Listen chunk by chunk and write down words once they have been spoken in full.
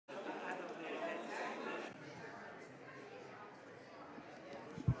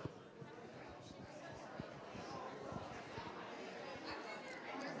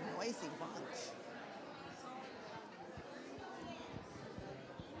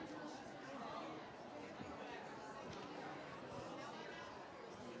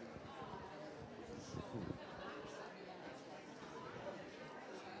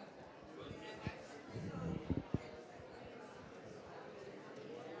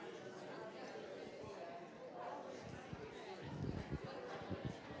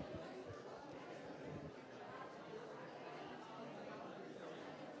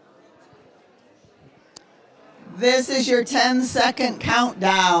This is your 10-second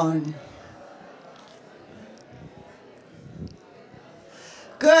countdown.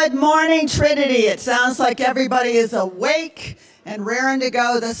 Good morning, Trinity. It sounds like everybody is awake and raring to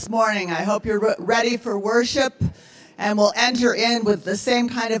go this morning. I hope you're ready for worship, and we'll enter in with the same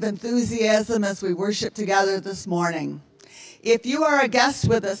kind of enthusiasm as we worship together this morning. If you are a guest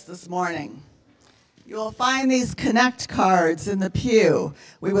with us this morning, you will find these Connect cards in the pew.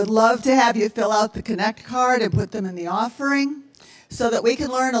 We would love to have you fill out the Connect card and put them in the offering so that we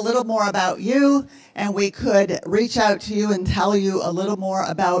can learn a little more about you and we could reach out to you and tell you a little more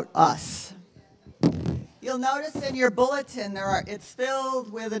about us. You'll notice in your bulletin it's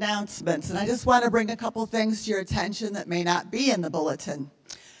filled with announcements, and I just want to bring a couple things to your attention that may not be in the bulletin.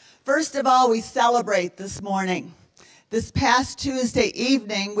 First of all, we celebrate this morning. This past Tuesday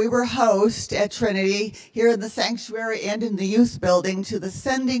evening, we were host at Trinity here in the sanctuary and in the youth building to the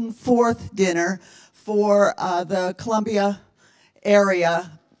Sending Forth dinner for the Columbia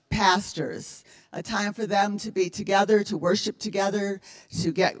area pastors. A time for them to be together, to worship together,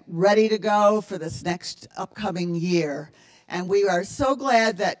 to get ready to go for this next upcoming year. And we are so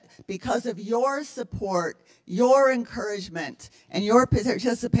glad that because of your support, your encouragement, and your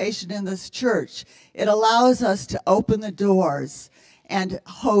participation in this church, it allows us to open the doors and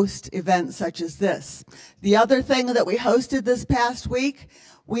host events such as this. The other thing that we hosted this past week,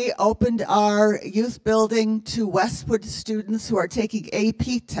 we opened our youth building to Westwood students who are taking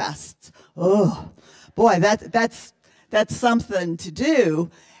AP tests. Oh, boy, that's something to do.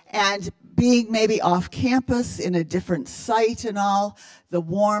 And being maybe off campus in a different site and all, the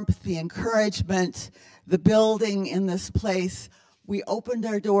warmth, the encouragement, the building in this place, we opened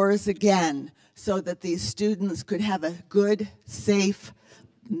our doors again so that these students could have a good, safe,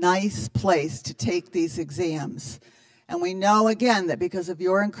 nice place to take these exams. And we know again that because of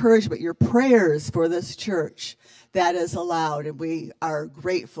your encouragement, your prayers for this church, that is allowed, and we are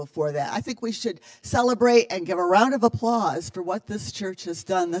grateful for that. I think we should celebrate and give a round of applause for what this church has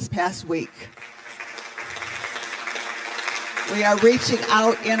done this past week. We are reaching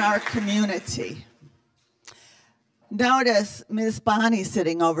out in our community. Notice Ms. Bonnie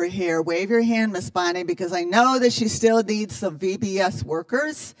sitting over here. Wave your hand, Ms. Bonnie, because I know that she still needs some VBS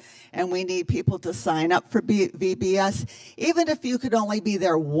workers, and we need people to sign up for VBS, even if you could only be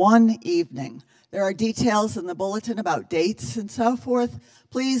there one evening. There are details in the bulletin about dates and so forth.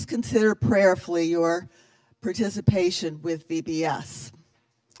 Please consider prayerfully your participation with VBS.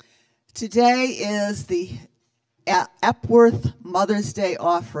 Today is the Epworth Mother's Day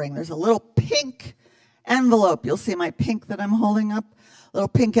offering. There's a little pink envelope. You'll see my pink that I'm holding up, a little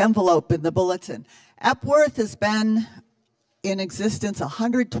pink envelope in the bulletin. Epworth has been in existence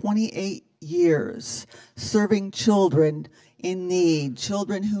 128 years, serving children in need,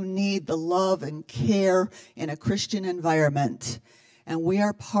 children who need the love and care in a Christian environment. And we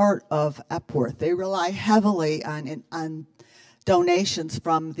are part of Epworth. They rely heavily on donations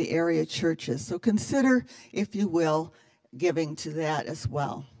from the area churches. So consider, if you will, giving to that as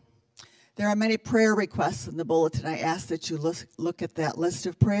well. There are many prayer requests in the bulletin. I ask that you look at that list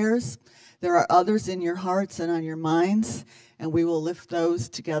of prayers. There are others in your hearts and on your minds, and we will lift those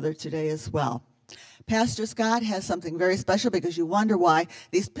together today as well. Pastor Scott has something very special because you wonder why.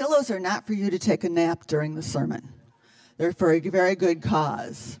 These pillows are not for you to take a nap during the sermon. They're for a very good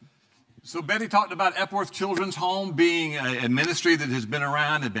cause. So Betty talked about Epworth Children's Home being a ministry that has been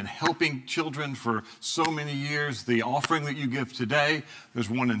around and been helping children for so many years. The offering that you give today, there's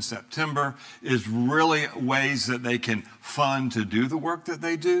one in September, is really ways that they can fund to do the work that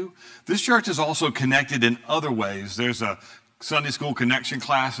they do. This church is also connected in other ways. There's a Sunday school connection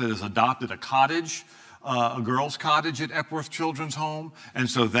class that has adopted a cottage, a girls' cottage at Epworth Children's Home, and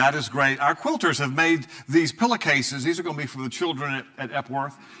so that is great. Our quilters have made these pillowcases. These are going to be for the children at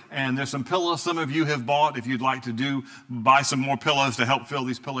Epworth, and there's some pillows some of you have bought. If you'd like to buy some more pillows to help fill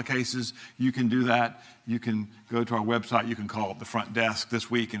these pillowcases, you can do that. You can go to our website. You can call up the front desk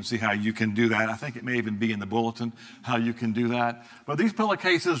this week and see how you can do that. I think it may even be in the bulletin how you can do that. But these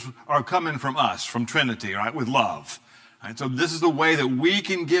pillowcases are coming from us, from Trinity, right, with love. Right? So this is the way that we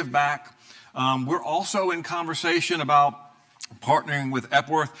can give back. We're also in conversation about partnering with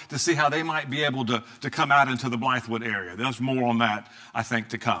Epworth to see how they might be able to come out into the Blythewood area. There's more on that, I think,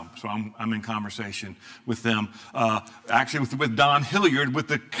 to come. So I'm in conversation with them. Actually, with Don Hilliard with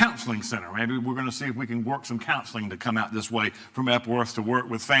the Counseling Center. Maybe we're going to see if we can work some counseling to come out this way from Epworth to work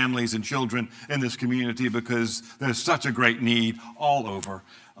with families and children in this community, because there's such a great need all over.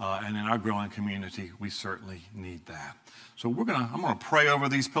 And in our growing community, we certainly need that. So I'm going to pray over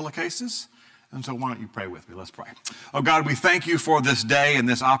these pillowcases, And so why don't you pray with me? Let's pray. Oh God, we thank you for this day and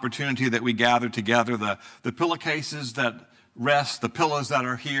this opportunity that we gather together, the pillowcases that rest, the pillows that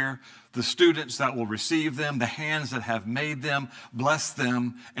are here, the students that will receive them, the hands that have made them. Bless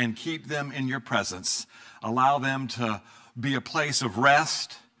them and keep them in your presence. Allow them to be a place of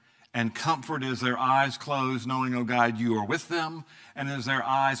rest and comfort as their eyes close, knowing, oh God, you are with them, and as their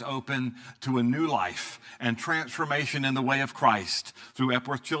eyes open to a new life and transformation in the way of Christ through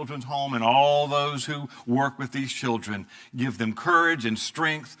Epworth Children's Home and all those who work with these children. Give them courage and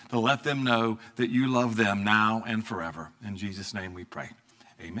strength to let them know that you love them now and forever. In Jesus' name we pray.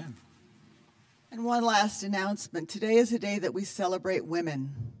 Amen. And one last announcement. Today is a day that we celebrate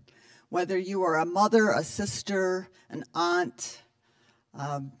women. Whether you are a mother, a sister, an aunt,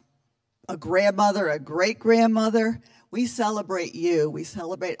 a grandmother, a great-grandmother, we celebrate you. We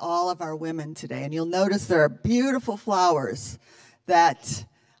celebrate all of our women today. And you'll notice there are beautiful flowers that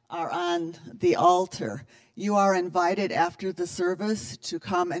are on the altar. You are invited after the service to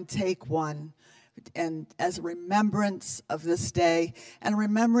come and take one, and as a remembrance of this day and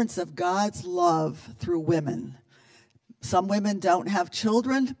remembrance of God's love through women. Some women don't have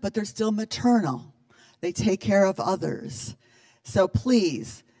children, but they're still maternal. They take care of others. So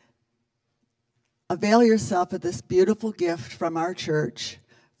please, avail yourself of this beautiful gift from our church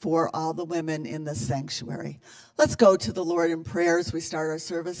for all the women in the sanctuary. Let's go to the Lord in prayer as we start our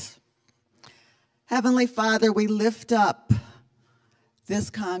service. Heavenly Father, we lift up this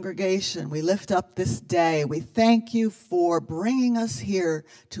congregation. We lift up this day. We thank you for bringing us here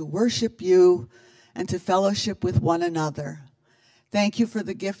to worship you and to fellowship with one another. Thank you for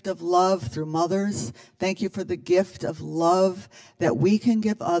the gift of love through mothers. Thank you for the gift of love that we can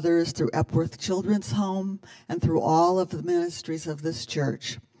give others through Epworth Children's Home and through all of the ministries of this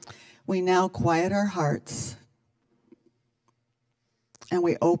church. We now quiet our hearts and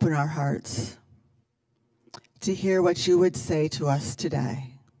we open our hearts to hear what you would say to us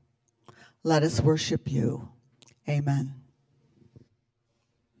today. Let us worship you. Amen.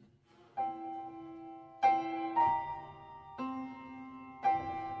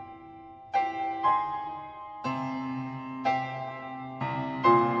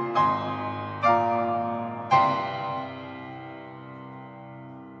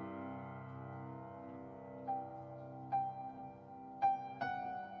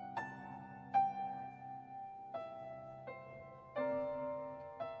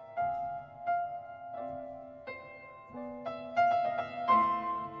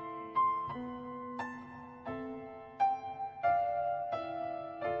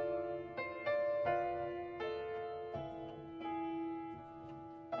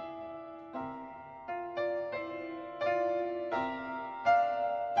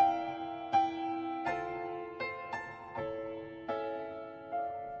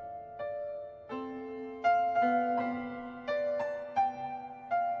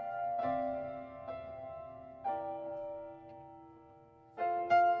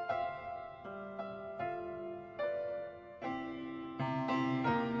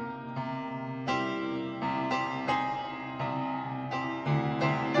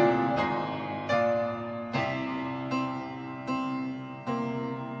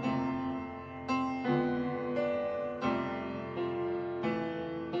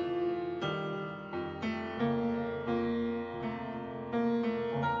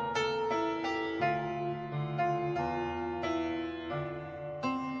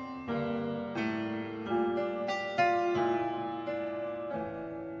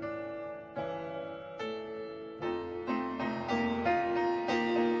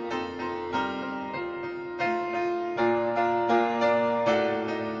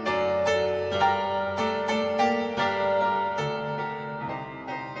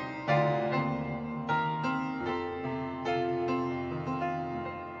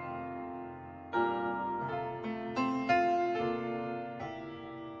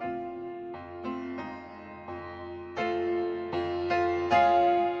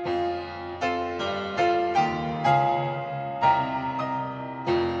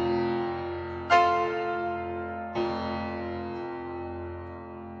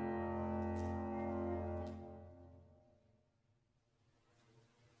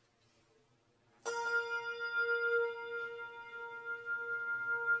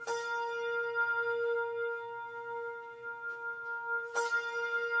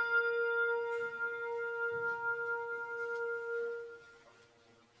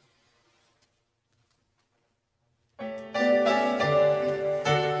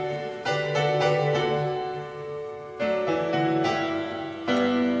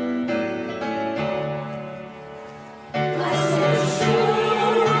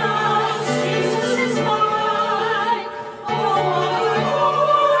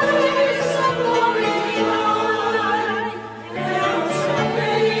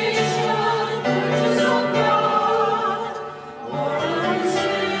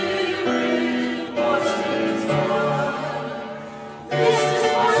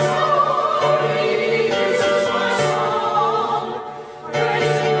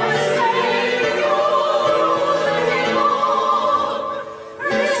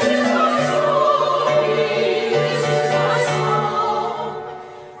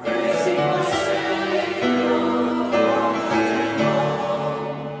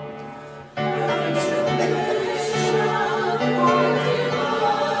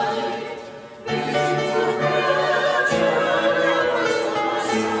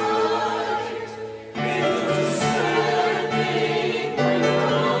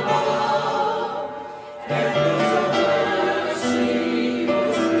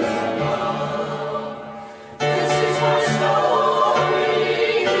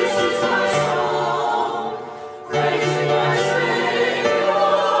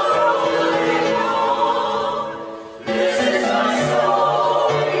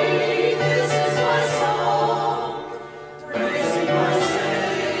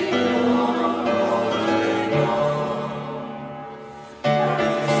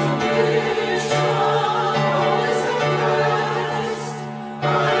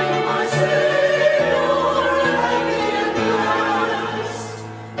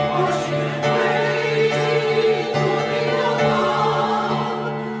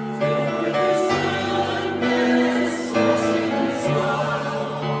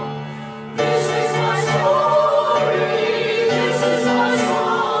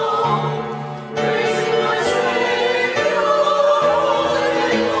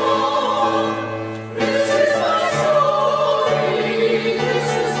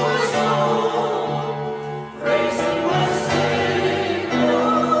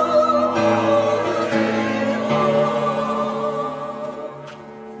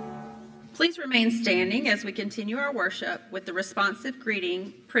 Please remain standing as we continue our worship with the responsive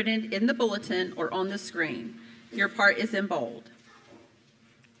greeting printed in the bulletin or on the screen. Your part is in bold.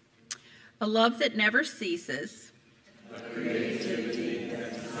 A love that never ceases. A creativity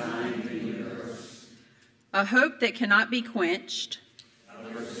that designed the universe. A hope that cannot be quenched. A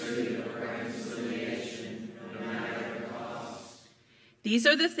pursuit of reconciliation, no matter the cost. These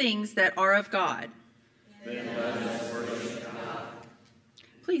are the things that are of God. Then let us worship God.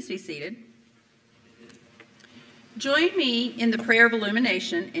 Please be seated. Join me in the prayer of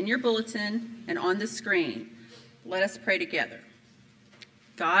illumination in your bulletin and on the screen. Let us pray together.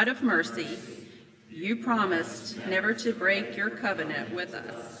 God of mercy, you promised never to break your covenant with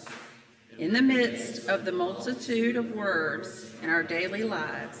us. In the midst of the multitude of words in our daily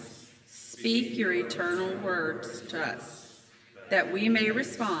lives, speak your eternal words to us, that we may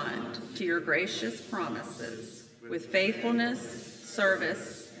respond to your gracious promises with faithfulness,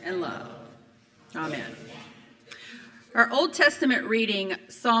 service, and love. Amen. Our Old Testament reading,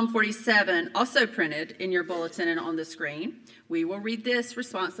 Psalm 47, also printed in your bulletin and on the screen. We will read this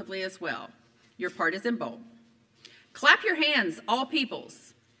responsively as well. Your part is in bold. Clap your hands, all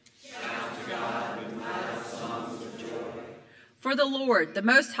peoples. Shout to God with loud songs of joy. For the Lord, the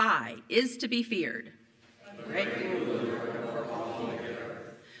Most High, is to be feared. A great ruler over all the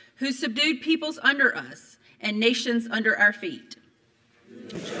earth. Who subdued peoples under us and nations under our feet.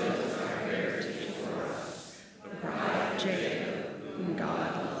 Who chose our heritage for us, the pride of Jacob, whom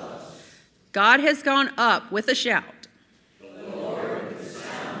God loves. God has gone up with a shout. The Lord with the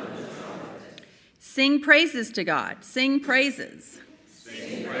sound of the trumpet. Sing praises to God. Sing praises.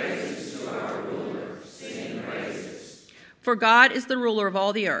 Sing praises to our ruler. Sing praises. For God is the ruler of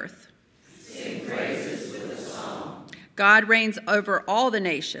all the earth. Sing praises with a song. God reigns over all the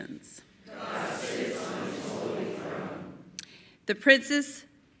nations. God sits on his holy throne. The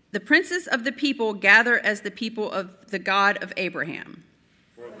princes of the people gather as the people of the God of Abraham.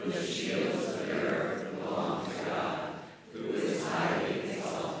 For the shields of the earth belong to God, who is highly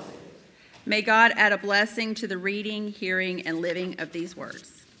exalted. May God add a blessing to the reading, hearing, and living of these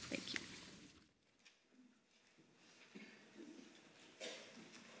words. Thank you.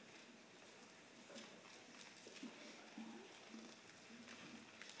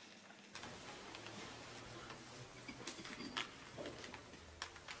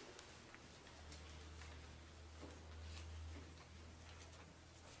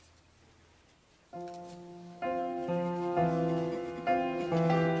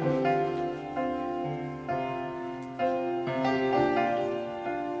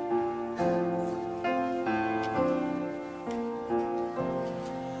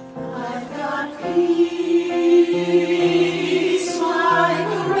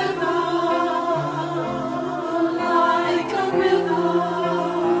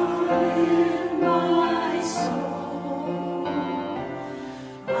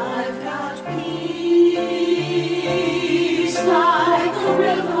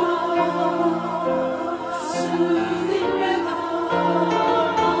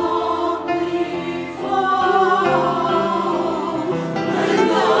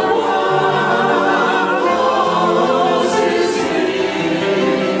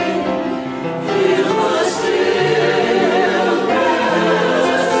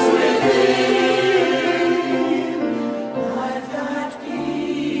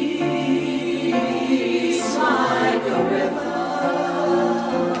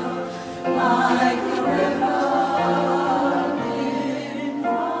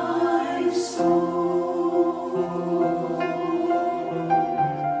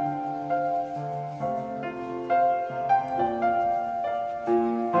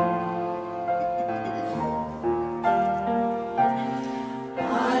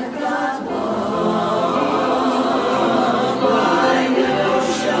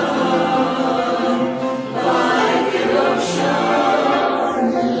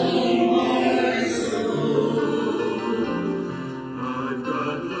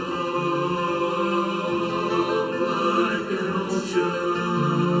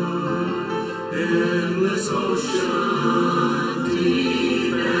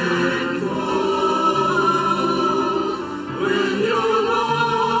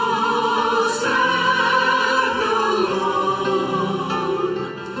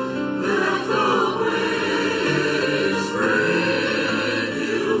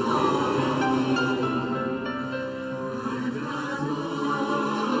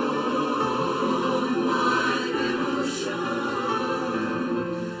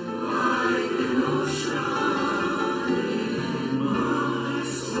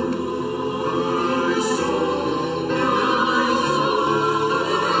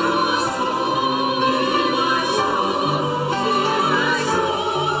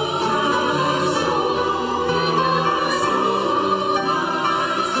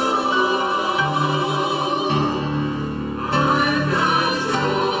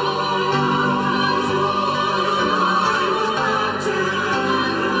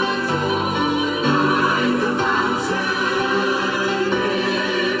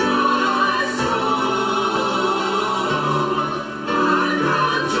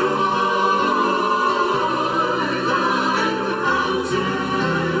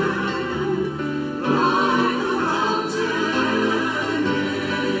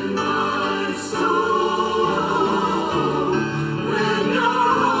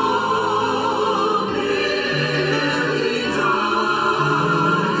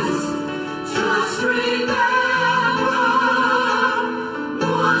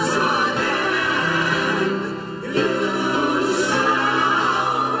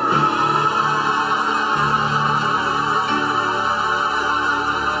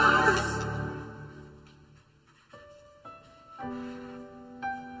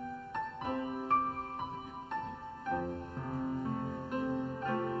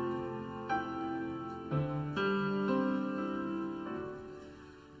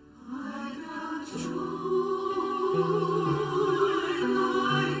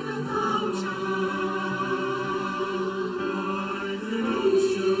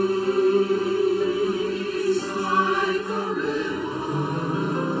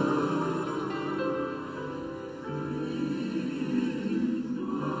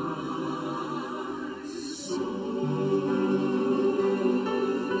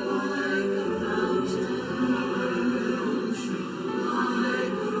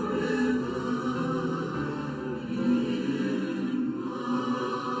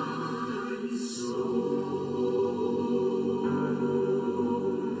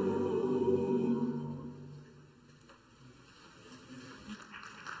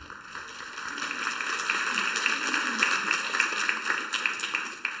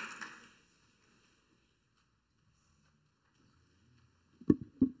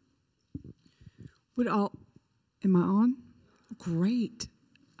 Am I on? Great.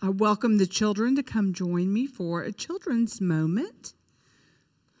 I welcome the children to come join me for a children's moment.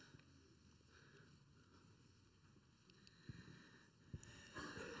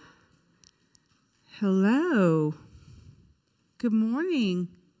 Hello. Good morning.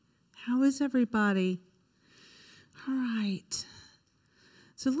 How is everybody? All right.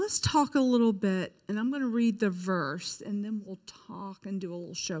 So let's talk a little bit, and I'm going to read the verse, and then we'll talk and do a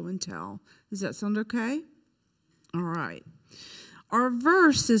little show and tell. Does that sound okay? All right. Our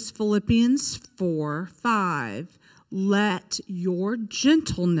verse is Philippians 4:5. Let your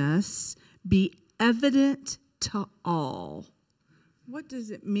gentleness be evident to all. What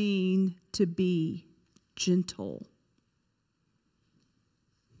does it mean to be gentle?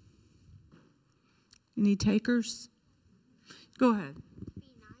 Any takers? Go ahead.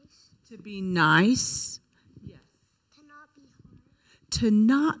 To be nice. Yes. To not be hard. To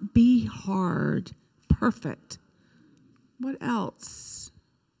not be hard. Perfect. What else?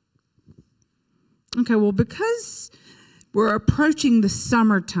 Okay, well, because we're approaching the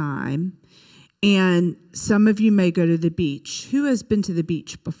summertime, and some of you may go to the beach. Who has been to the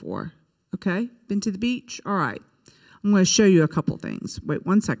beach before? Okay, been to the beach? All right. I'm going to show you a couple things. Wait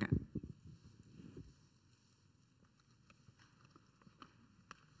 1 second.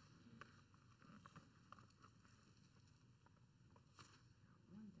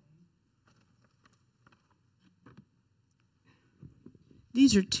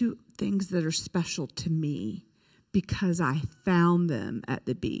 These are two things that are special to me because I found them at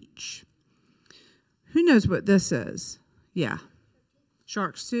the beach. Who knows what this is? Yeah.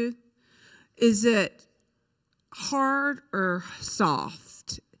 Shark's tooth. Is it hard or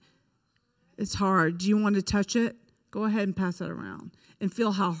soft? It's hard. Do you want to touch it? Go ahead and pass it around and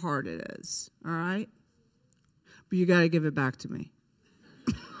feel how hard it is. All right? But you got to give it back to me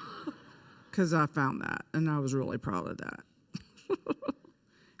because I found that and I was really proud of that.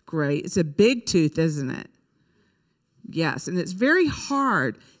 Great. It's a big tooth, isn't it? Yes, and it's very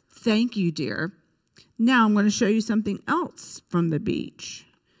hard. Thank you, dear. Now I'm going to show you something else from the beach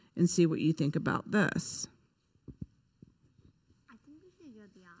and see what you think about this. I think we should go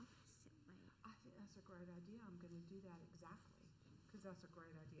the opposite way. I think that's a great idea. I'm going to do that exactly because that's a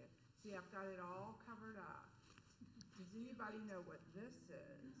great idea. See, I've got it all covered up. Does anybody know what this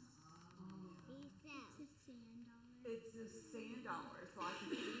is? It's a sand dollar. It's a sand dollar. It's like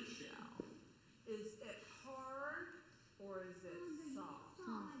a seashell. Is it hard or is it soft?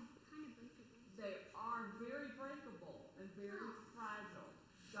 Kind of breakable. They are very breakable and very fragile.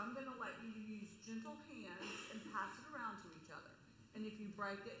 So I'm going to let you use gentle hands and pass it around to each other. And if you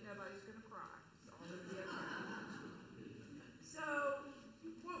break it, nobody's going to cry. It's all going to be okay. So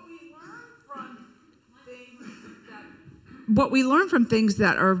what we learn from things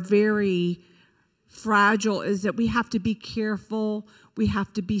that are very fragile is that we have to be careful. We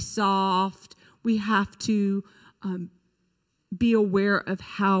have to be soft. We have to be aware of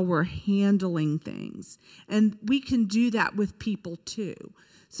how we're handling things. And we can do that with people too.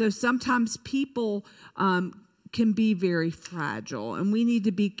 So sometimes people can be very fragile, and we need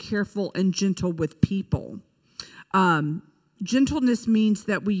to be careful and gentle with people. Gentleness means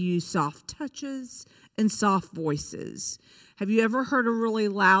that we use soft touches and soft voices. Have you ever heard a really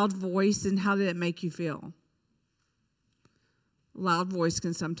loud voice, and how did it make you feel? Loud voice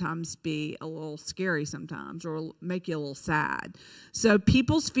can sometimes be a little scary sometimes or make you a little sad. So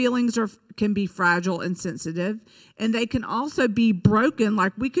people's feelings can be fragile and sensitive, and they can also be broken.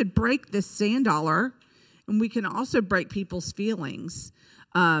 Like we could break this sand dollar, and we can also break people's feelings.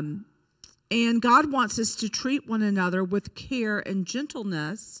 And God wants us to treat one another with care and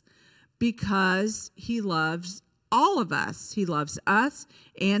gentleness because He loves all of us. He loves us,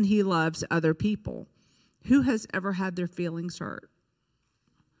 and He loves other people. Who has ever had their feelings hurt?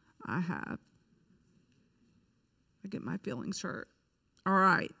 I have. I get my feelings hurt. All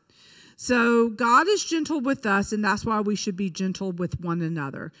right. So God is gentle with us, and that's why we should be gentle with one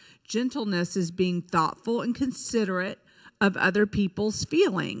another. Gentleness is being thoughtful and considerate of other people's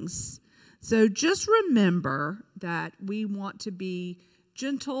feelings. So just remember that we want to be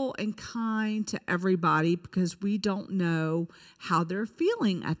gentle and kind to everybody because we don't know how they're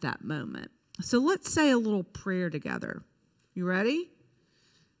feeling at that moment. So let's say a little prayer together. You ready?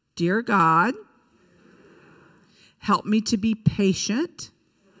 Dear God, help me to be patient,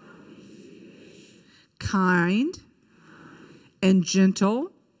 kind, and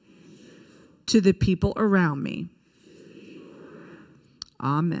gentle to the people around me.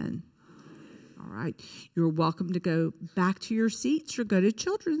 Amen. All right. You're welcome to go back to your seats or go to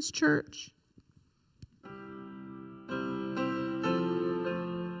Children's Church.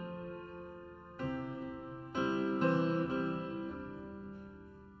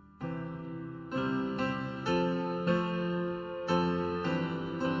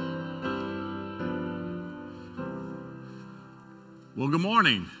 Well, good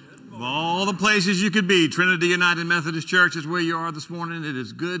morning. Of all the places you could be, Trinity United Methodist Church is where you are this morning. It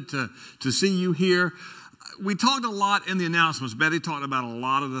is good to see you here. We talked a lot in the announcements. Betty talked about a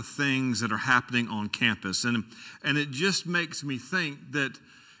lot of the things that are happening on campus. And it just makes me think that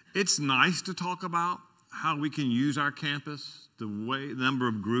it's nice to talk about how we can use our campus, the number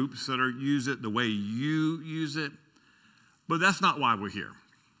of groups that use it, the way you use it. But that's not why we're here.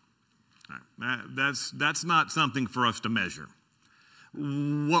 That's not something for us to measure.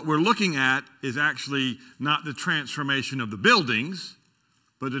 What we're looking at is actually not the transformation of the buildings,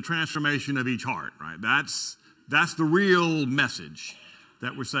 but the transformation of each heart, right? That's the real message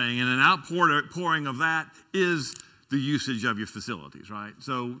that we're saying. And an outpouring of that is the usage of your facilities, right?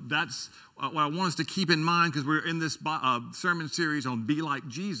 So that's what I want us to keep in mind, because we're in this sermon series on Be Like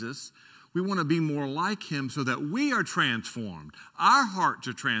Jesus. We want to be more like him so that we are transformed. Our hearts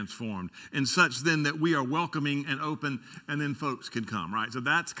are transformed in such then that we are welcoming and open, and then folks can come, right? So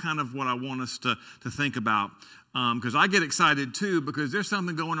that's kind of what I want us to think about, because I get excited too, because there's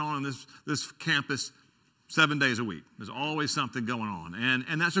something going on in this campus 7 days a week. There's always something going on,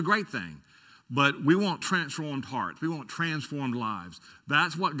 and that's a great thing. But we want transformed hearts. We want transformed lives.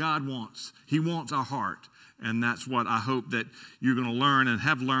 That's what God wants. He wants our heart. And that's what I hope that you're going to learn and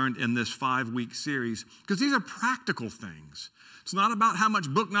have learned in this 5-week series, because these are practical things. It's not about how much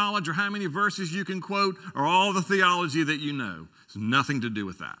book knowledge or how many verses you can quote or all the theology that you know. It's nothing to do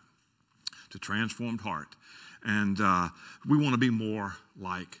with that. It's a transformed heart. And we want to be more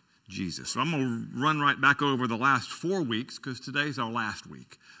like Jesus. So I'm going to run right back over the last 4 weeks, because today's our last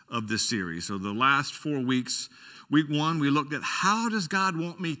week of this series. So the last 4 weeks, week 1, we looked at how does God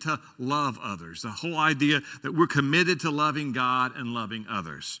want me to love others? The whole idea that we're committed to loving God and loving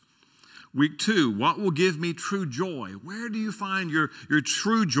others. Week 2, what will give me true joy? Where do you find your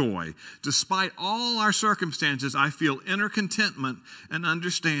true joy? Despite all our circumstances, I feel inner contentment and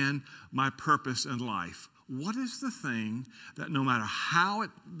understand my purpose in life. What is the thing that no matter how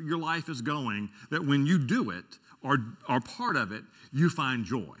your life is going, that when you do it or are part of it, you find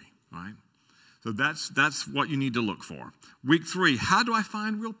joy, right? So that's what you need to look for. Week 3, how do I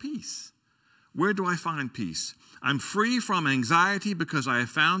find real peace? Where do I find peace? I'm free from anxiety because I have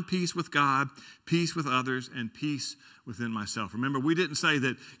found peace with God, peace with others, and peace within myself. Remember, we didn't say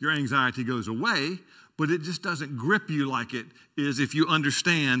that your anxiety goes away, but it just doesn't grip you like it is if you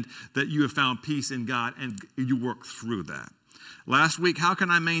understand that you have found peace in God and you work through that. Last week, how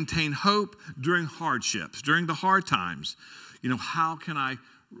can I maintain hope during hardships, during the hard times? How can I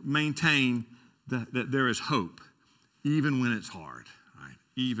maintain that there is hope even when it's hard, right?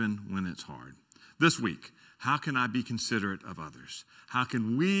 Even when it's hard. This week, how can I be considerate of others? How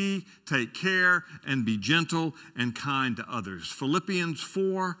can we take care and be gentle and kind to others? Philippians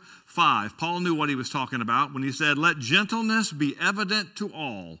 4:5, Paul knew what he was talking about when he said, let gentleness be evident to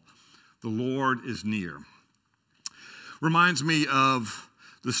all. The Lord is near. Reminds me of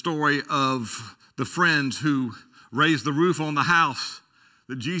the story of the friends who raised the roof on the house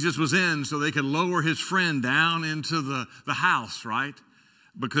that Jesus was in so they could lower his friend down into the house, right?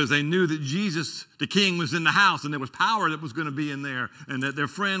 Because they knew that Jesus, the King, was in the house and there was power that was going to be in there and that their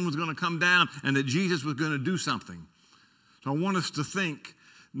friend was going to come down and that Jesus was going to do something. So I want us to think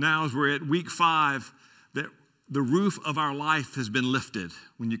now as we're at week 5 that the roof of our life has been lifted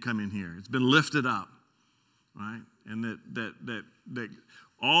when you come in here. It's been lifted up, right? And that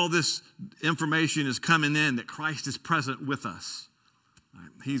all this information is coming in, that Christ is present with us. Right?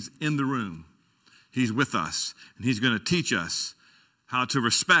 He's in the room. He's with us. And he's going to teach us how to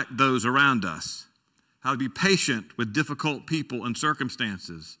respect those around us, how to be patient with difficult people and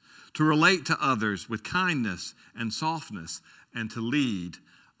circumstances, to relate to others with kindness and softness, and to lead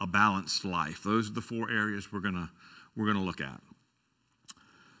a balanced life. Those are the 4 areas we're going to look at.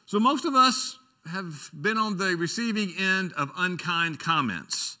 So most of us have been on the receiving end of unkind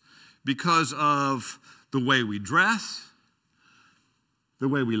comments because of the way we dress, the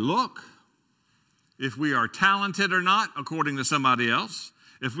way we look, if we are talented or not, according to somebody else,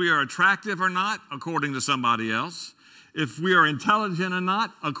 if we are attractive or not, according to somebody else, if we are intelligent or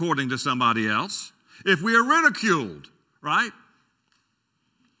not, according to somebody else, if we are ridiculed, right?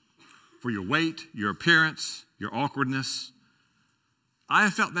 For your weight, your appearance, your awkwardness. I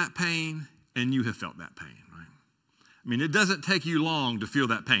have felt that pain, and you have felt that pain, right? I mean, it doesn't take you long to feel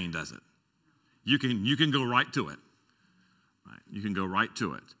that pain, does it? You can go right to it, right? You can go right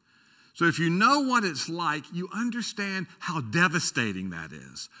to it. So if you know what it's like, you understand how devastating that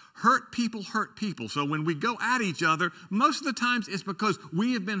is. Hurt people hurt people. So when we go at each other, most of the times it's because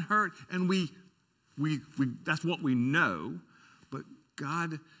we have been hurt and we that's what we know. But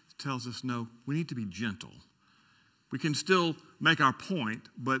God tells us, no, we need to be gentle. We can still make our point,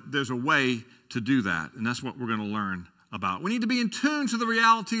 but there's a way to do that, and that's what we're going to learn about. We need to be in tune to the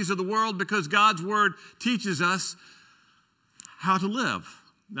realities of the world because God's Word teaches us how to live.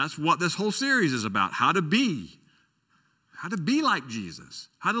 That's what this whole series is about, how to be like Jesus,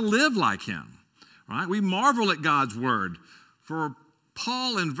 how to live like Him, right? We marvel at God's Word. For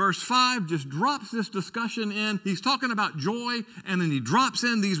Paul in verse 5 just drops this discussion in. He's talking about joy, and then he drops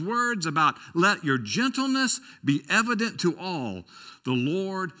in these words about let your gentleness be evident to all. The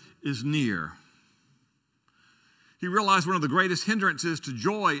Lord is near. He realized one of the greatest hindrances to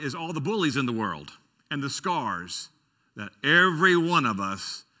joy is all the bullies in the world and the scars that every one of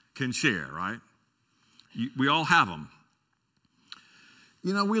us can share, right? We all have them.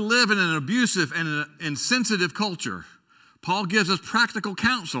 You know, we live in an abusive and an insensitive culture. Paul gives us practical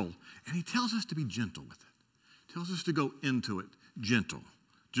counsel, and he tells us to be gentle with it. He tells us to go into it gentle,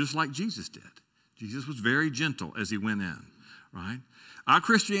 just like Jesus did. Jesus was very gentle as he went in, right? Our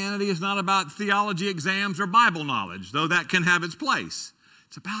Christianity is not about theology exams or Bible knowledge, though that can have its place.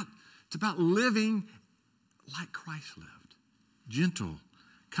 It's about living like Christ lived, gentle,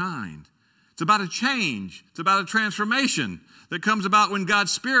 kind. It's about a change. It's about a transformation that comes about when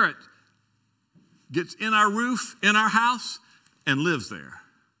God's Spirit gets in our roof, in our house, and lives there.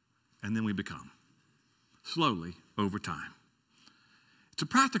 And then we become, slowly, over time. It's a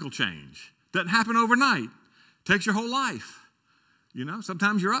practical change. Doesn't happen overnight. Takes your whole life. You know,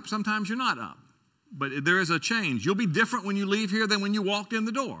 sometimes you're up, sometimes you're not up. But there is a change. You'll be different when you leave here than when you walked in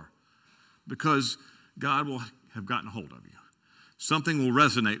the door because God will have gotten a hold of you. Something will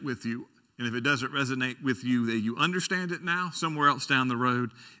resonate with you. And if it doesn't resonate with you, that you understand it now, somewhere else down the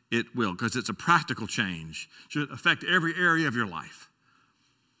road, it will, because it's a practical change. It should affect every area of your life.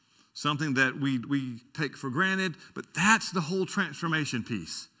 Something that we take for granted, but that's the whole transformation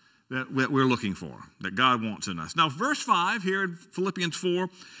piece that we're looking for, that God wants in us. Now, verse 5 here in Philippians 4,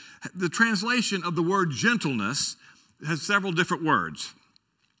 the translation of the word gentleness has several different words.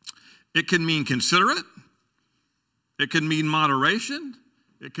 It can mean considerate. It can mean moderation.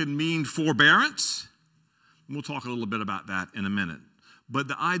 It can mean forbearance. We'll talk a little bit about that in a minute. But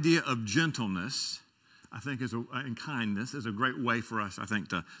the idea of gentleness, I think, and kindness is a great way for us, I think,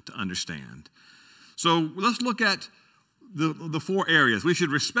 to understand. So let's look at the four areas. We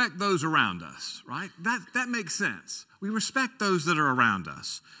should respect those around us, right? That makes sense. We respect those that are around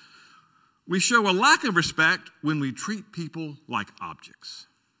us. We show a lack of respect when we treat people like objects,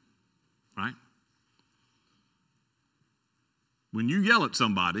 right? When you yell at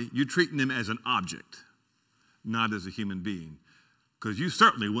somebody, you're treating them as an object, not as a human being. Because you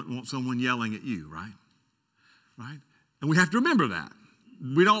certainly wouldn't want someone yelling at you, right? Right? And we have to remember that.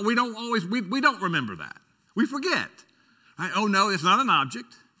 We don't remember that. We forget. Right? Oh no, it's not an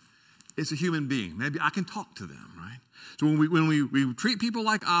object. It's a human being. Maybe I can talk to them, right? So when we treat people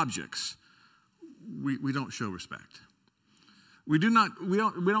like objects, we don't show respect. We don't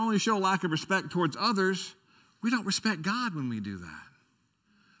only show a lack of respect towards others, we don't respect God when we do that.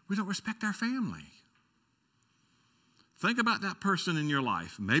 We don't respect our family. Think about that person in your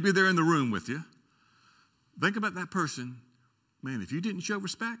life. Maybe they're in the room with you. Think about that person. Man, if you didn't show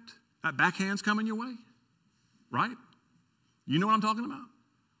respect, that backhand's coming your way, right? You know what I'm talking about?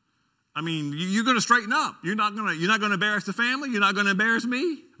 I mean, you're going to straighten up. You're not going to embarrass the family. You're not going to embarrass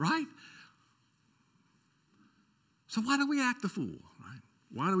me, right? So why do we act the fool, right?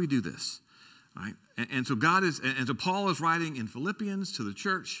 Why do we do this? Right? And so Paul is writing in Philippians to the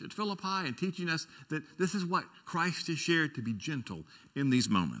church at Philippi and teaching us that this is what Christ has shared, to be gentle in these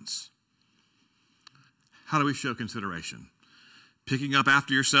moments. How do we show consideration? Picking up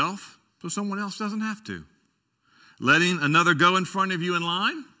after yourself so someone else doesn't have to. Letting another go in front of you in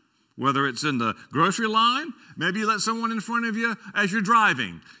line, whether it's in the grocery line, maybe you let someone in front of you as you're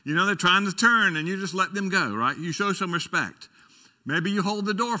driving. You know, they're trying to turn and you just let them go, right? You show some respect. Maybe you hold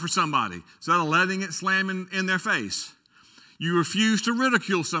the door for somebody instead of letting it slam in their face. You refuse to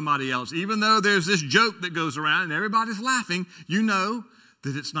ridicule somebody else. Even though there's this joke that goes around and everybody's laughing, you know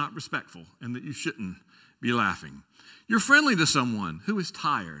that it's not respectful and that you shouldn't be laughing. You're friendly to someone who is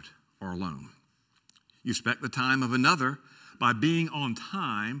tired or alone. You respect the time of another by being on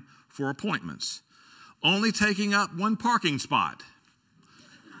time for appointments. Only taking up one parking spot.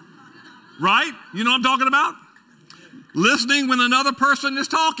 Right? You know what I'm talking about? Listening when another person is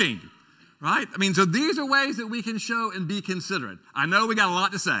talking, right? I mean, so these are ways that we can show and be considerate. I know we got a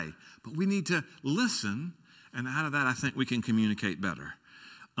lot to say, but we need to listen, and out of that, I think we can communicate better.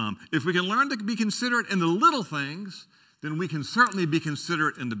 If we can learn to be considerate in the little things, then we can certainly be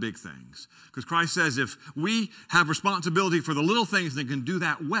considerate in the big things. Because Christ says if we have responsibility for the little things and can do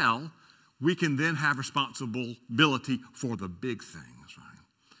that well, we can then have responsibility for the big things,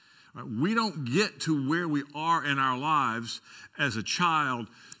 right? We don't get to where we are in our lives as a child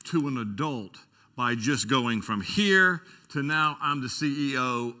to an adult by just going from here to now I'm the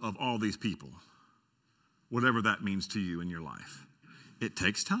CEO of all these people, whatever that means to you in your life. It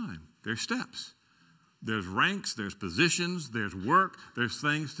takes time. There's steps. There's ranks, there's positions, there's work, there's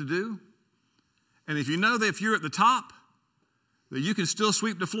things to do. And if you know that if you're at the top, that you can still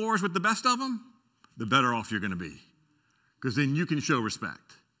sweep the floors with the best of them, the better off you're going to be. Because then you can show respect.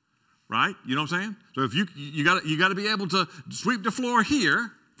 Right? You know what I'm saying? So if you got to be able to sweep the floor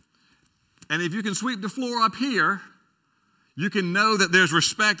here, and if you can sweep the floor up here, you can know that there's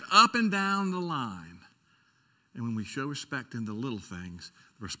respect up and down the line. And when we show respect in the little things,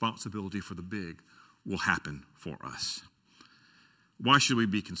 the responsibility for the big will happen for us. Why should we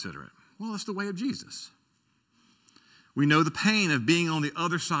be considerate? Well, it's the way of Jesus. We know the pain of being on the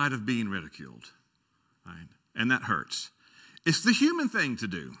other side of being ridiculed, right? And that hurts. It's the human thing to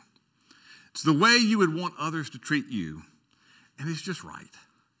do. It's the way you would want others to treat you, and it's just right.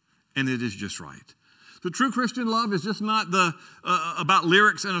 And it is just right. So true Christian love is just not about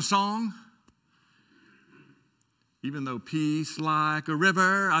lyrics in a song. Even though peace like a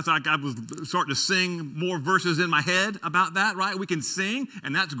river, I was starting to sing more verses in my head about that, right? We can sing,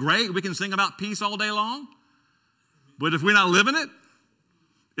 and that's great. We can sing about peace all day long. But if we're not living it,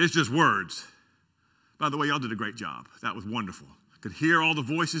 it's just words. By the way, y'all did a great job. That was wonderful. Could hear all the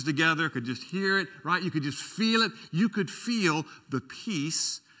voices together, could just hear it, right? You could just feel it. You could feel the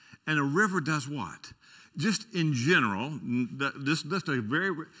peace. And a river does what? Just in general,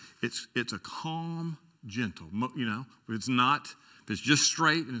 it's a calm, gentle, you know. It's not, if it's just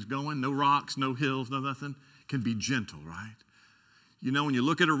straight and it's going, no rocks, no hills, no nothing, it can be gentle, right? You know, when you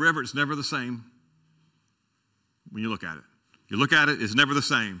look at a river, it's never the same when you look at it. You look at it, it's never the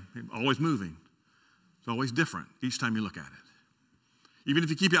same. It's always moving. It's always different each time you look at it. Even if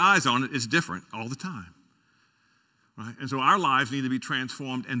you keep your eyes on it, it's different all the time. Right? And so our lives need to be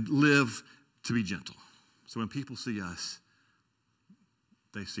transformed and live to be gentle. So when people see us,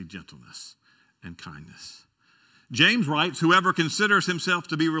 they see gentleness and kindness. James writes, whoever considers himself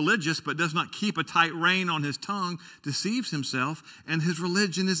to be religious but does not keep a tight rein on his tongue deceives himself, and his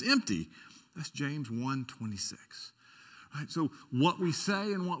religion is empty. That's James 1:26. Right? So what we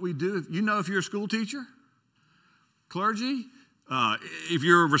say and what we do, if you're a school teacher, clergy, if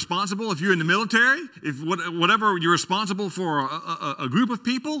you're responsible, if you're in the military, whatever you're responsible for a group of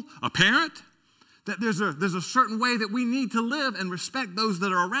people, a parent, that there's a certain way that we need to live and respect those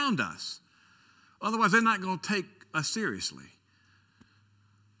that are around us. Otherwise, they're not going to take us seriously.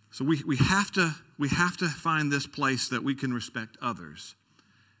 So we have to find this place that we can respect others.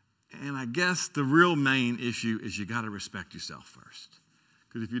 And I guess the real main issue is you got to respect yourself first.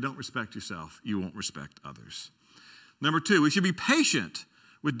 Because if you don't respect yourself, you won't respect others. Number 2, we should be patient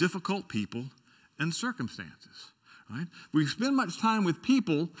with difficult people and circumstances. Right? We spend much time with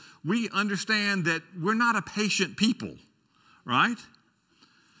people, we understand that we're not a patient people, right?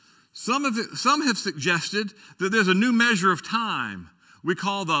 Some have suggested that there's a new measure of time we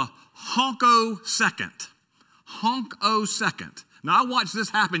call the honko-second. Honko-second. Now, I watched this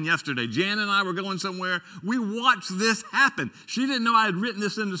happen yesterday. Jan and I were going somewhere. We watched this happen. She didn't know I had written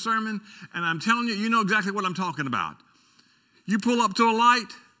this in the sermon, and I'm telling you, you know exactly what I'm talking about. You pull up to a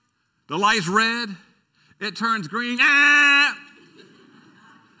light, the light's red, it turns green. Ah!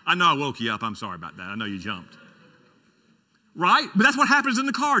 I know I woke you up. I'm sorry about that. I know you jumped. Right? But that's what happens in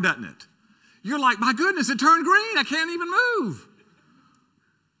the car, doesn't it? You're like, my goodness, it turned green. I can't even move.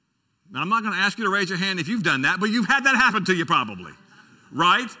 Now, I'm not going to ask you to raise your hand if you've done that, but you've had that happen to you probably.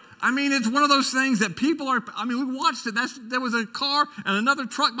 Right? I mean, it's one of those things that people are, we watched it. There was a car and another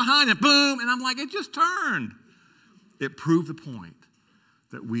truck behind it, boom, and I'm like, it just turned. It proved the point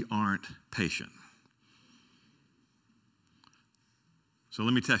that we aren't patient. So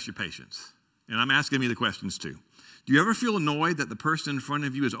let me test your patience. And I'm asking you the questions too. Do you ever feel annoyed that the person in front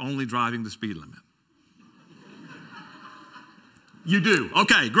of you is only driving the speed limit? You do.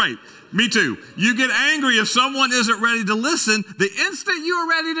 Okay, great. Me too. You get angry if someone isn't ready to listen the instant you are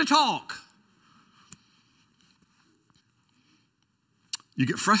ready to talk. You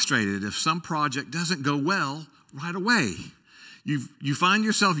get frustrated if some project doesn't go well right away. You find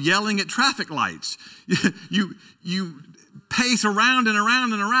yourself yelling at traffic lights. You pace around and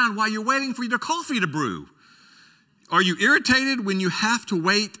around and around while you're waiting for your coffee to brew. Are you irritated when you have to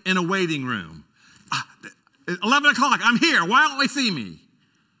wait in a waiting room? 11 o'clock, I'm here. Why don't they see me?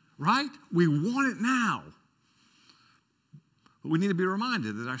 Right? We want it now. But we need to be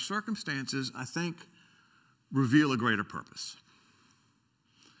reminded that our circumstances, I think, reveal a greater purpose.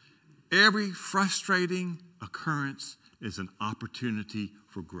 Every frustrating occurrence is an opportunity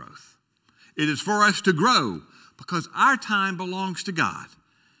for growth. It is for us to grow because our time belongs to God,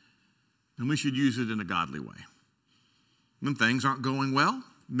 and we should use it in a godly way. When things aren't going well,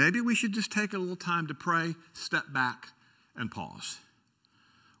 maybe we should just take a little time to pray, step back, and pause.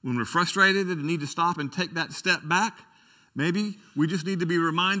 When we're frustrated and need to stop and take that step back, maybe we just need to be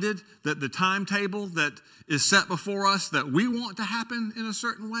reminded that the timetable that is set before us that we want to happen in a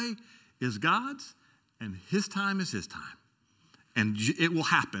certain way is God's, and His time is His time. And it will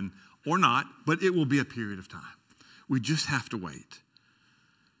happen or not, but it will be a period of time. We just have to wait.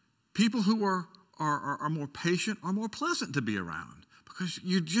 People who are more patient are more pleasant to be around because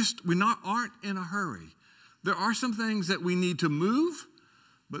aren't in a hurry. There are some things that we need to move,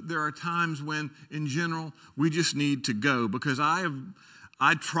 but there are times when, in general, we just need to go because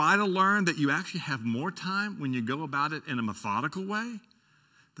I try to learn that you actually have more time when you go about it in a methodical way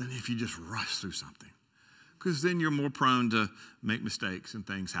than if you just rush through something. Because then you're more prone to make mistakes and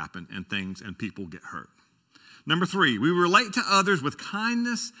things happen and people get hurt. Number 3, we relate to others with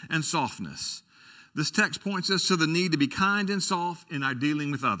kindness and softness. This text points us to the need to be kind and soft in our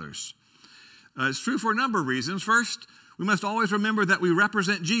dealing with others. It's true for a number of reasons. First, we must always remember that we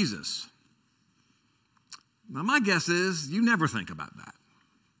represent Jesus. Now, my guess is you never think about that.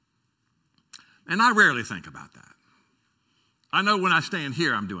 And I rarely think about that. I know when I stand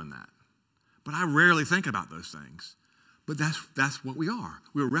here, I'm doing that. But I rarely think about those things. But that's what we are.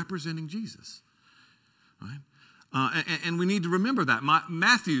 We're representing Jesus. Right? And we need to remember that.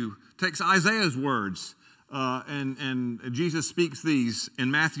 Matthew takes Isaiah's words, and Jesus speaks these in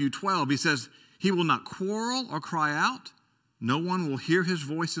Matthew 12. He says, "He will not quarrel or cry out. No one will hear his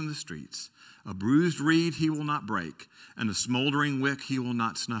voice in the streets. A bruised reed he will not break, and a smoldering wick he will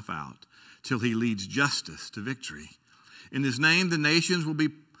not snuff out, till he leads justice to victory. In his name the nations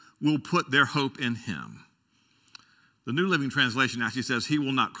will put their hope in him." The New Living Translation actually says, "He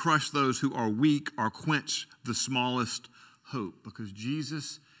will not crush those who are weak or quench the smallest hope," because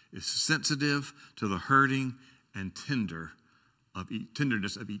Jesus is sensitive to the hurting and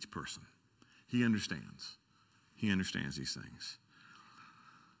tenderness of each person. He understands. He understands these things.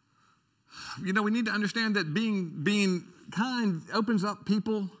 You know, we need to understand that being kind opens up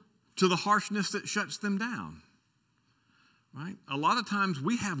people to the harshness that shuts them down. Right? A lot of times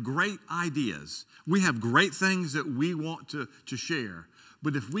we have great ideas. We have great things that we want to share.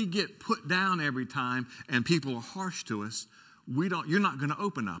 But if we get put down every time and people are harsh to us, you're not going to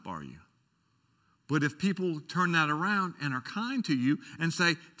open up, are you? But if people turn that around and are kind to you and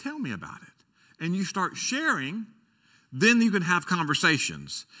say, "Tell me about it," and you start sharing, then you can have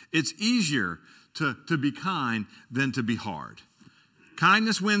conversations. It's easier to be kind than to be hard.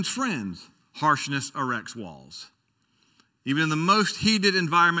 Kindness wins friends. Harshness erects walls. Even in the most heated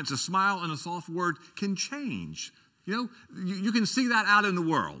environments, a smile and a soft word can change. You know, you can see that out in the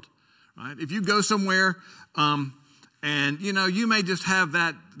world, right? If you go somewhere and, you know, you may just have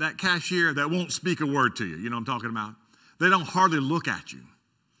that cashier that won't speak a word to you. You know what I'm talking about? They don't hardly look at you.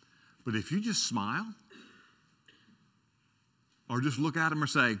 But if you just smile or just look at them or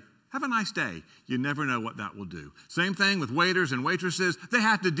say, "Have a nice day," you never know what that will do. Same thing with waiters and waitresses. They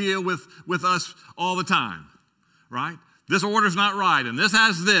have to deal with us all the time, right? This order's not right, and this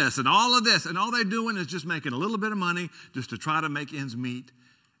has this, and all of this, and all they're doing is just making a little bit of money just to try to make ends meet.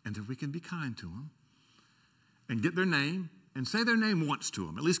 And if we can be kind to them and get their name and say their name once to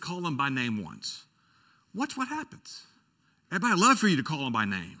them, at least call them by name once, watch what happens. Everybody loves for you to call them by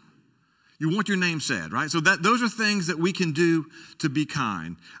name. You want your name said, right? So those are things that we can do to be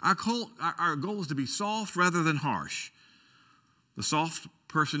kind. Our goal is to be soft rather than harsh. The soft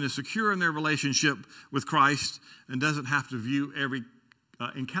person is secure in their relationship with Christ and doesn't have to view every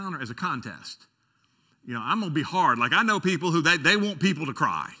encounter as a contest. You know, I'm going to be hard. Like, I know people who they want people to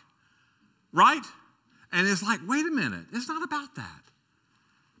cry, right? And it's like, wait a minute, it's not about that.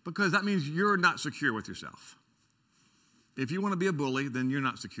 Because that means you're not secure with yourself. If you want to be a bully, then you're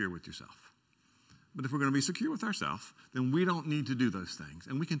not secure with yourself. But if we're going to be secure with ourselves, then we don't need to do those things.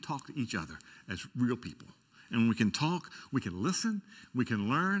 And we can talk to each other as real people. And when we can talk, we can listen, we can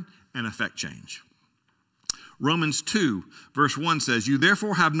learn, and affect change. Romans 2, verse 1 says, "You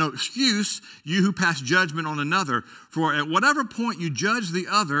therefore have no excuse, you who pass judgment on another. For at whatever point you judge the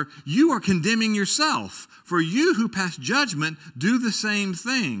other, you are condemning yourself. For you who pass judgment do the same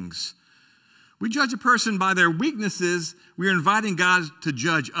things." We judge a person by their weaknesses. We are inviting God to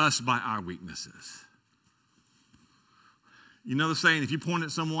judge us by our weaknesses. You know the saying, if you point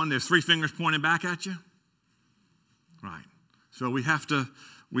at someone, there's 3 fingers pointing back at you? Right. So we have to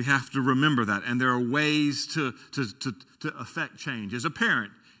remember that. And there are ways to affect change. As a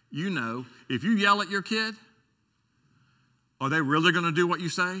parent, you know, if you yell at your kid, are they really going to do what you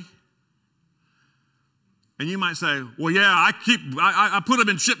say? And you might say, well, yeah, I put them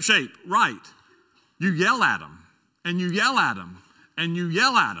in ship shape. Right. You yell at them, and you yell at them, and you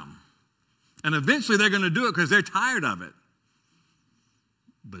yell at them. And eventually they're going to do it because they're tired of it.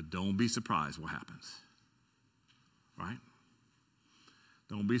 But don't be surprised what happens. Right?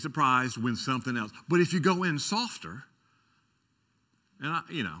 Don't be surprised when something else. But if you go in softer, and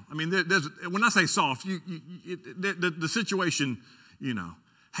when I say soft, the situation,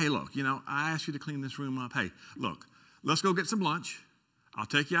 hey, look, I asked you to clean this room up. Hey, look, let's go get some lunch. I'll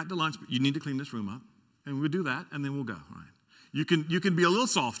take you out to lunch, but you need to clean this room up. And we'll do that, and then we'll go. Right? You can be a little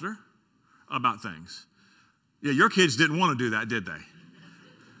softer about things. Yeah, your kids didn't want to do that, did they?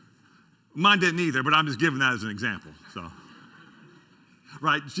 Mine didn't either, but I'm just giving that as an example. So,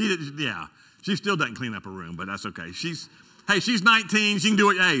 right? She still doesn't clean up her room, but that's okay. She's 19. She can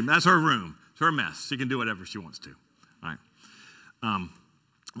do it. Hey, that's her room. It's her mess. She can do whatever she wants to. Right?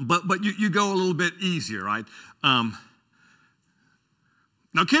 But you go a little bit easier, right? Now,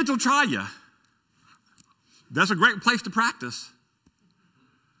 kids will try you. That's a great place to practice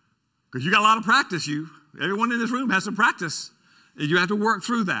because you got a lot of practice. Everyone in this room has some practice. You have to work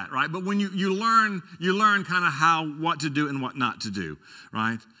through that, right? But when you learn kind of what to do and what not to do,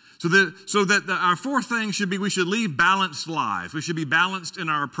 right? So that our fourth thing should be we should lead balanced lives. We should be balanced in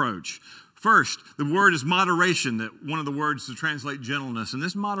our approach. First, the word is moderation, that one of the words to translate gentleness. And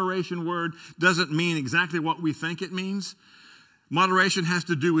this moderation word doesn't mean exactly what we think it means. Moderation has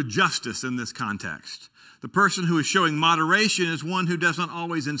to do with justice in this context. The person who is showing moderation is one who doesn't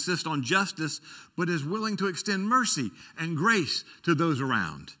always insist on justice, but is willing to extend mercy and grace to those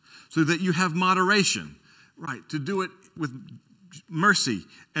around, so that you have moderation, right? To do it with mercy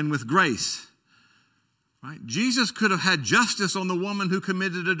and with grace, right? Jesus could have had justice on the woman who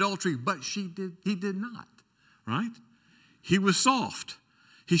committed adultery, but he did not, right? He was soft.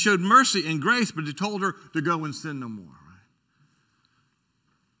 He showed mercy and grace, but he told her to go and sin no more, right?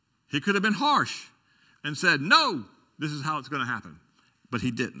 He could have been harsh and said, no, this is how it's going to happen. But he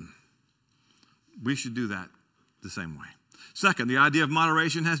didn't. We should do that the same way. Second, the idea of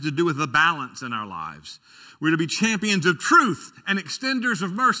moderation has to do with the balance in our lives. We're to be champions of truth and extenders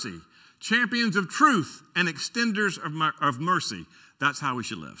of mercy. Champions of truth and extenders of mercy. That's how we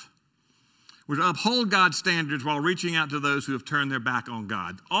should live. We're to uphold God's standards while reaching out to those who have turned their back on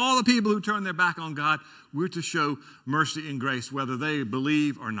God. All the people who turn their back on God, we're to show mercy and grace whether they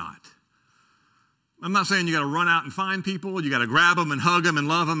believe or not. I'm not saying you got to run out and find people. You got to grab them and hug them and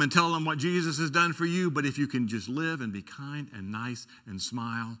love them and tell them what Jesus has done for you. But if you can just live and be kind and nice and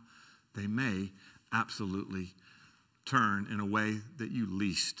smile, they may absolutely turn in a way that you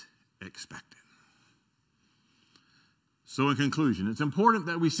least expected. So in conclusion, it's important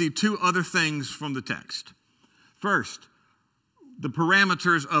that we see two other things from the text. First, the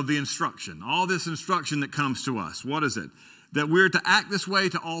parameters of the instruction. All this instruction that comes to us. What is it? That we're to act this way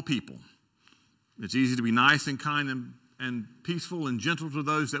to all people. It's easy to be nice and kind and peaceful and gentle to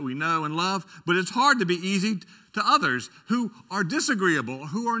those that we know and love, but it's hard to be easy to others who are disagreeable,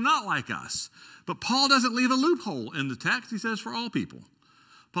 who are not like us. But Paul doesn't leave a loophole in the text. He says for all people.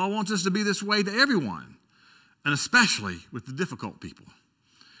 Paul wants us to be this way to everyone, and especially with the difficult people.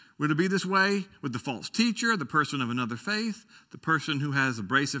 We're to be this way with the false teacher, the person of another faith, the person who has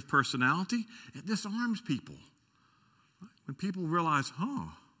abrasive personality. It disarms people. When people realize,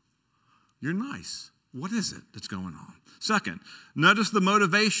 you're nice. What is it that's going on? Second, notice the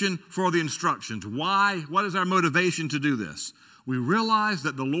motivation for the instructions. Why? What is our motivation to do this? We realize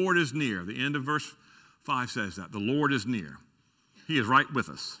that the Lord is near. The end of verse 5 says that. The Lord is near. He is right with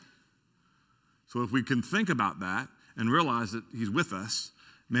us. So if we can think about that and realize that he's with us,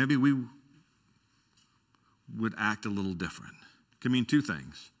 maybe we would act a little different. It could mean two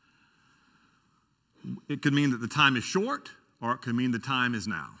things. It could mean that the time is short, or it could mean the time is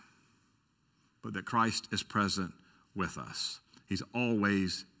now. But that Christ is present with us. He's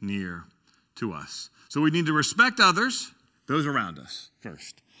always near to us. So we need to respect others, those around us,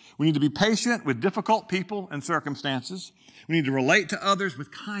 first. We need to be patient with difficult people and circumstances. We need to relate to others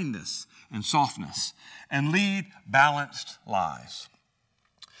with kindness and softness and lead balanced lives.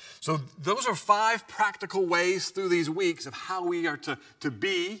 So those are 5 practical ways through these weeks of how we are to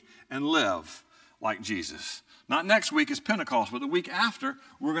be and live like Jesus. Not next week is Pentecost, but the week after,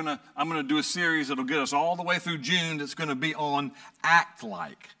 I'm going to do a series that'll get us all the way through June that's going to be on act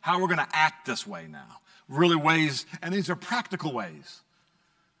like, how we're going to act this way now. Really ways, and these are practical ways.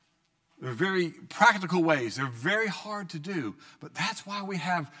 They're very practical ways. They're very hard to do. But that's why we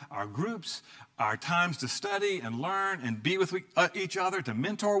have our groups, our times to study and learn and be with each other, to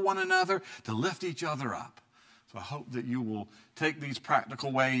mentor one another, to lift each other up. So I hope that you will take these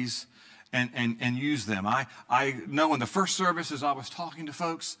practical ways and use them. I know in the first service as I was talking to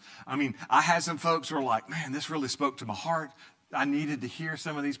folks, I had some folks who were like, man, this really spoke to my heart. I needed to hear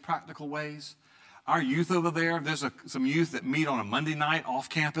some of these practical ways. Our youth over there, there's some youth that meet on a Monday night off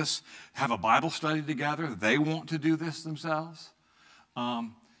campus, have a Bible study together. They want to do this themselves.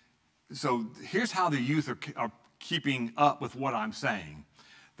 So here's how the youth are keeping up with what I'm saying.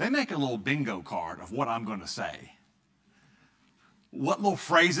 They make a little bingo card of what I'm going to say, what little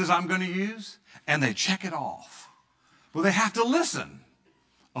phrases I'm going to use, and they check it off. Well, they have to listen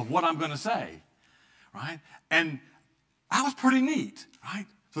of what I'm going to say, right? And that was pretty neat, right?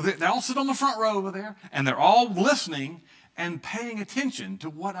 So they all sit on the front row over there, and they're all listening and paying attention to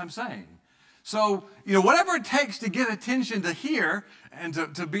what I'm saying. So, whatever it takes to get attention to hear and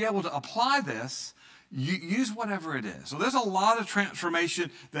to be able to apply this, use whatever it is. So there's a lot of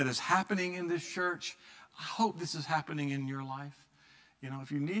transformation that is happening in this church. I hope this is happening in your life.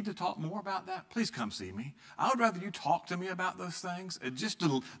 If you need to talk more about that, please come see me. I would rather you talk to me about those things and just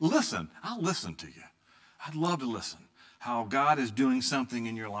to listen. I'll listen to you. I'd love to listen. How God is doing something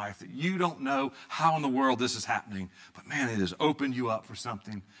in your life that you don't know how in the world this is happening. But man, it has opened you up for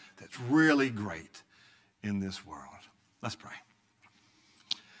something that's really great in this world. Let's pray.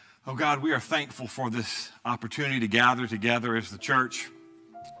 Oh God, we are thankful for this opportunity to gather together as the church.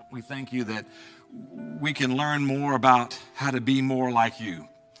 We thank you that we can learn more about how to be more like you.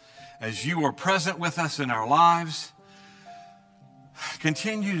 As you are present with us in our lives,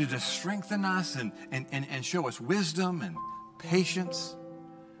 continue to just strengthen us and show us wisdom and patience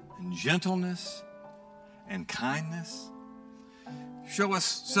and gentleness and kindness. Show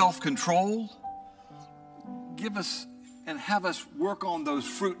us self-control. Give us and have us work on those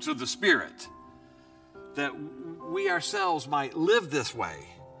fruits of the Spirit, that we ourselves might live this way,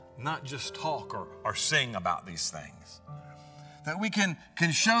 not just talk or sing about these things. That we can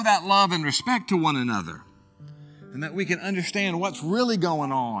show that love and respect to one another, and that we can understand what's really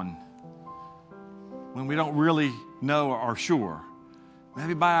going on when we don't really know or are sure.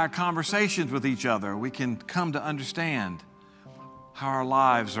 Maybe by our conversations with each other, we can come to understand how our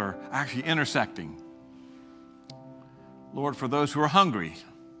lives are actually intersecting. Lord, for those who are hungry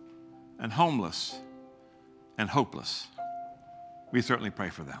and homeless and hopeless, we certainly pray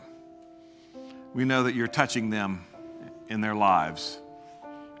for them. We know that you're touching them in their lives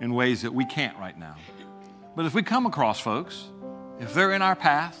in ways that we can't right now. But if we come across folks, if they're in our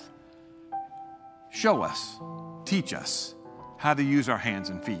path, show us, teach us how to use our hands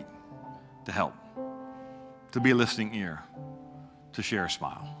and feet to help, to be a listening ear, to share a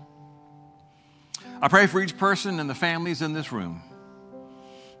smile. I pray for each person and the families in this room,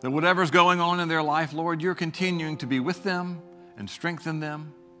 that whatever's going on in their life, Lord, you're continuing to be with them and strengthen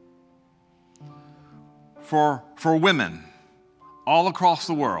them. For women all across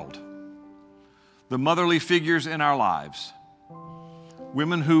the world, the motherly figures in our lives,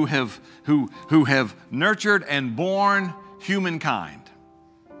 women who have nurtured and born humankind,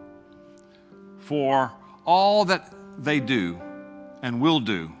 for all that they do and will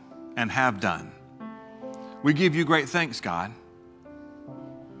do and have done. We give you great thanks, God,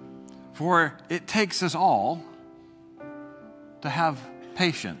 for it takes us all to have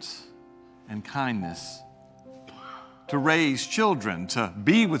patience and kindness, to raise children, to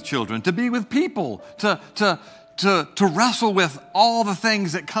be with people, to wrestle with all the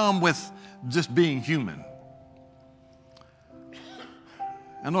things that come with just being human.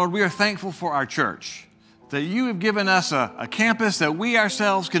 And Lord, we are thankful for our church, that you have given us a campus that we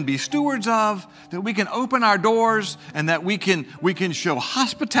ourselves can be stewards of, that we can open our doors, and that we can show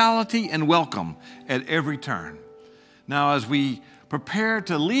hospitality and welcome at every turn. Now, as we prepare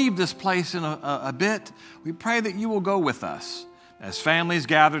to leave this place in a bit, we pray that you will go with us as families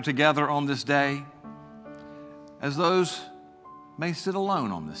gather together on this day, as those may sit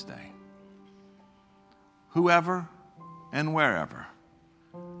alone on this day. Whoever and wherever,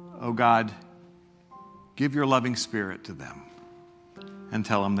 oh God, give your loving spirit to them and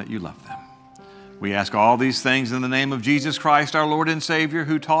tell them that you love them. We ask all these things in the name of Jesus Christ, our Lord and Savior,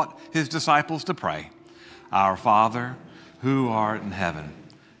 who taught his disciples to pray. Our Father, who art in heaven,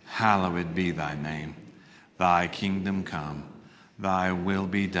 hallowed be thy name. Thy kingdom come, thy will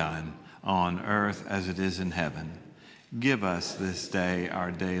be done on earth as it is in heaven. Give us this day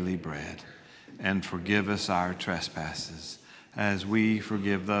our daily bread, and forgive us our trespasses, as we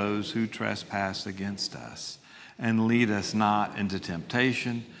forgive those who trespass against us. And lead us not into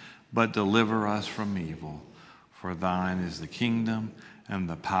temptation, but deliver us from evil. For thine is the kingdom and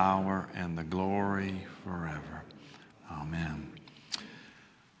the power and the glory forever. Amen.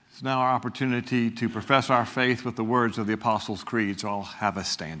 It's now our opportunity to profess our faith with the words of the Apostles' Creed, so I'll have us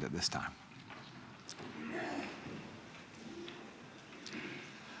stand at this time.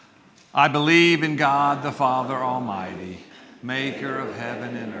 I believe in God the Father Almighty, maker of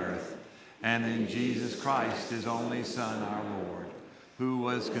heaven and earth, and in Jesus Christ, his only Son, our Lord, who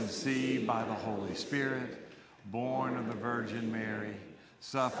was conceived by the Holy Spirit, born of the Virgin Mary,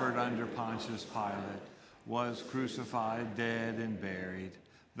 suffered under Pontius Pilate, was crucified, dead, and buried.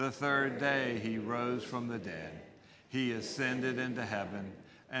 The third day he rose from the dead. He ascended into heaven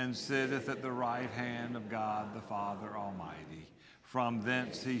and sitteth at the right hand of God the Father Almighty. From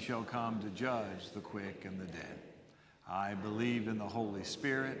thence he shall come to judge the quick and the dead. I believe in the Holy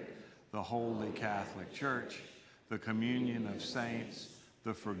Spirit, the Holy Catholic Church, the communion of saints,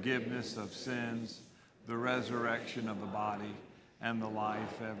 the forgiveness of sins, the resurrection of the body, and the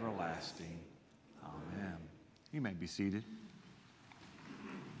life everlasting. Amen. You may be seated.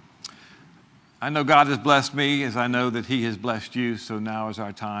 I know God has blessed me as I know that he has blessed you, so now is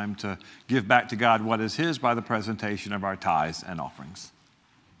our time to give back to God what is his by the presentation of our tithes and offerings.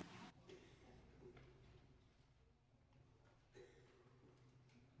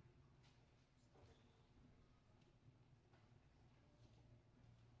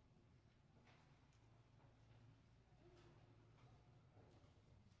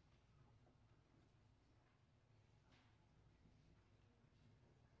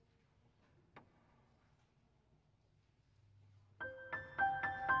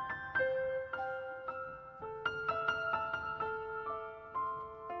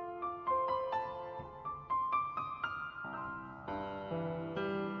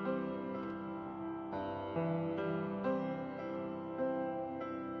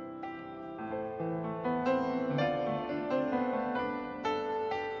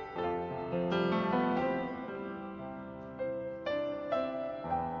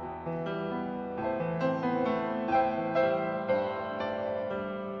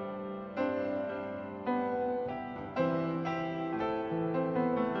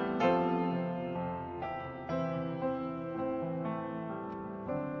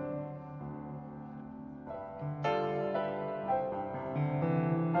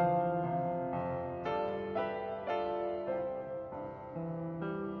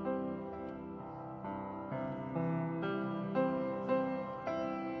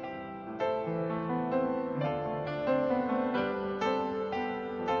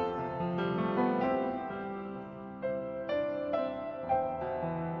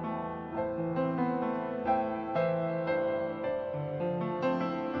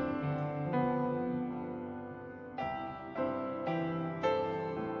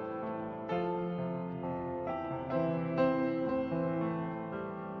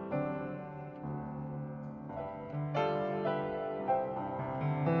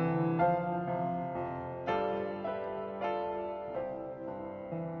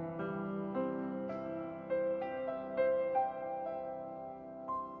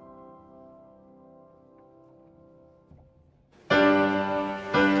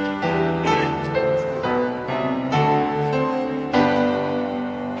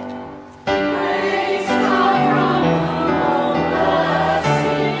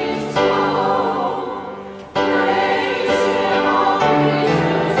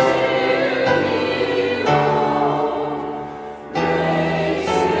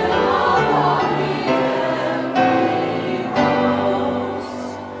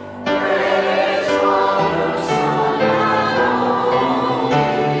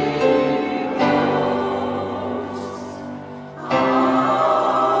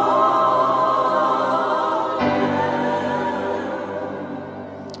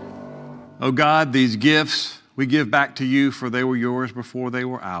 O God, these gifts we give back to you, for they were yours before they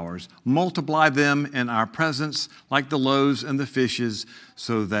were ours. Multiply them in our presence like the loaves and the fishes,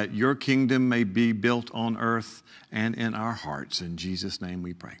 so that your kingdom may be built on earth and in our hearts. In Jesus' name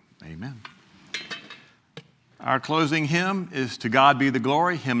we pray. Amen. Our closing hymn is To God Be the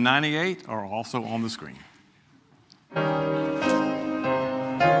Glory, hymn 98, or also on the screen.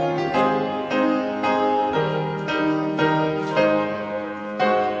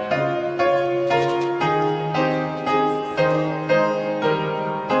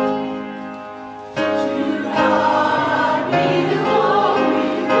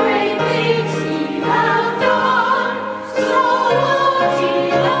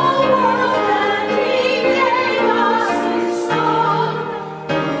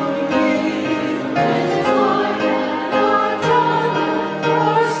 Son,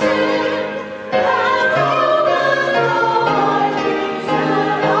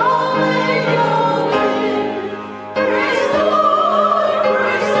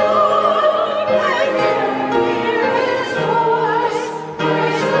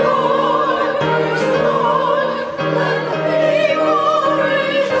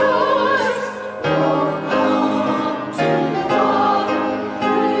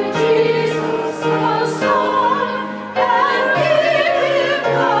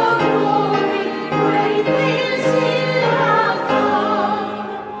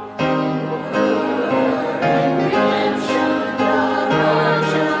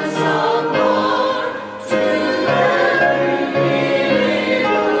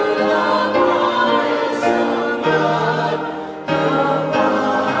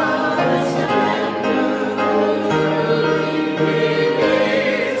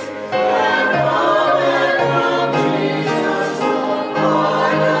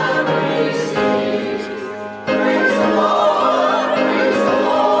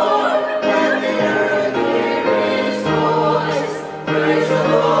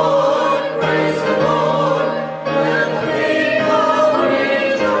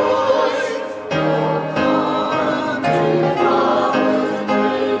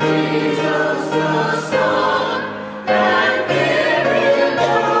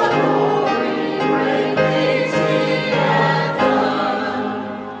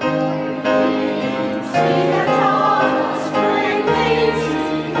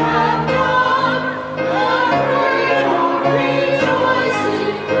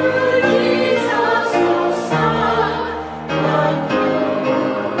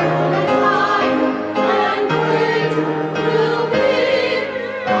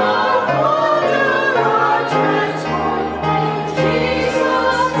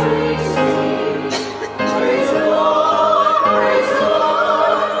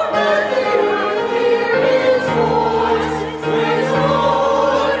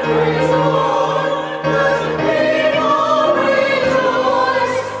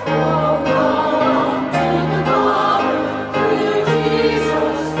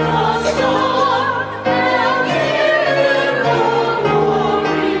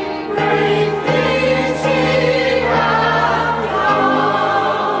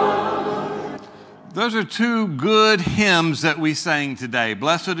 those are two good hymns that we sang today,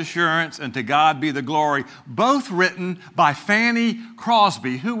 Blessed Assurance and To God Be the Glory, both written by Fanny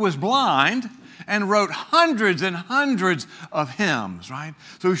Crosby, who was blind and wrote hundreds and hundreds of hymns, right?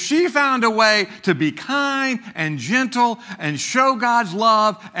 So she found a way to be kind and gentle and show God's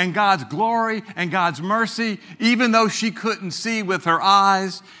love and God's glory and God's mercy. Even though she couldn't see with her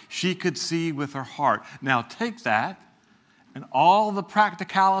eyes, she could see with her heart. Now take that and all the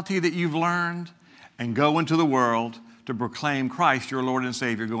practicality that you've learned and go into the world to proclaim Christ, your Lord and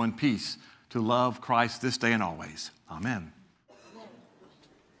Savior. Go in peace to love Christ this day and always. Amen.